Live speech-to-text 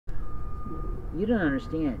You don't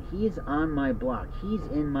understand. He's on my block. He's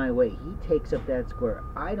in my way. He takes up that square.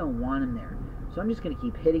 I don't want him there. So I'm just going to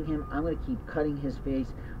keep hitting him. I'm going to keep cutting his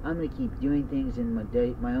face. I'm going to keep doing things in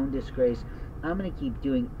my own disgrace. I'm going to keep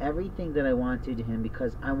doing everything that I want to him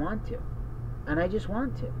because I want to. And I just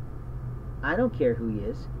want to. I don't care who he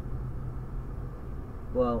is.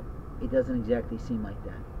 Well, it doesn't exactly seem like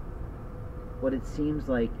that. What it seems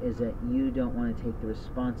like is that you don't want to take the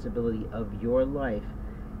responsibility of your life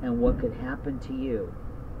and what could happen to you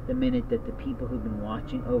the minute that the people who've been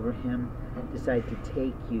watching over him decide to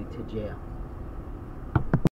take you to jail.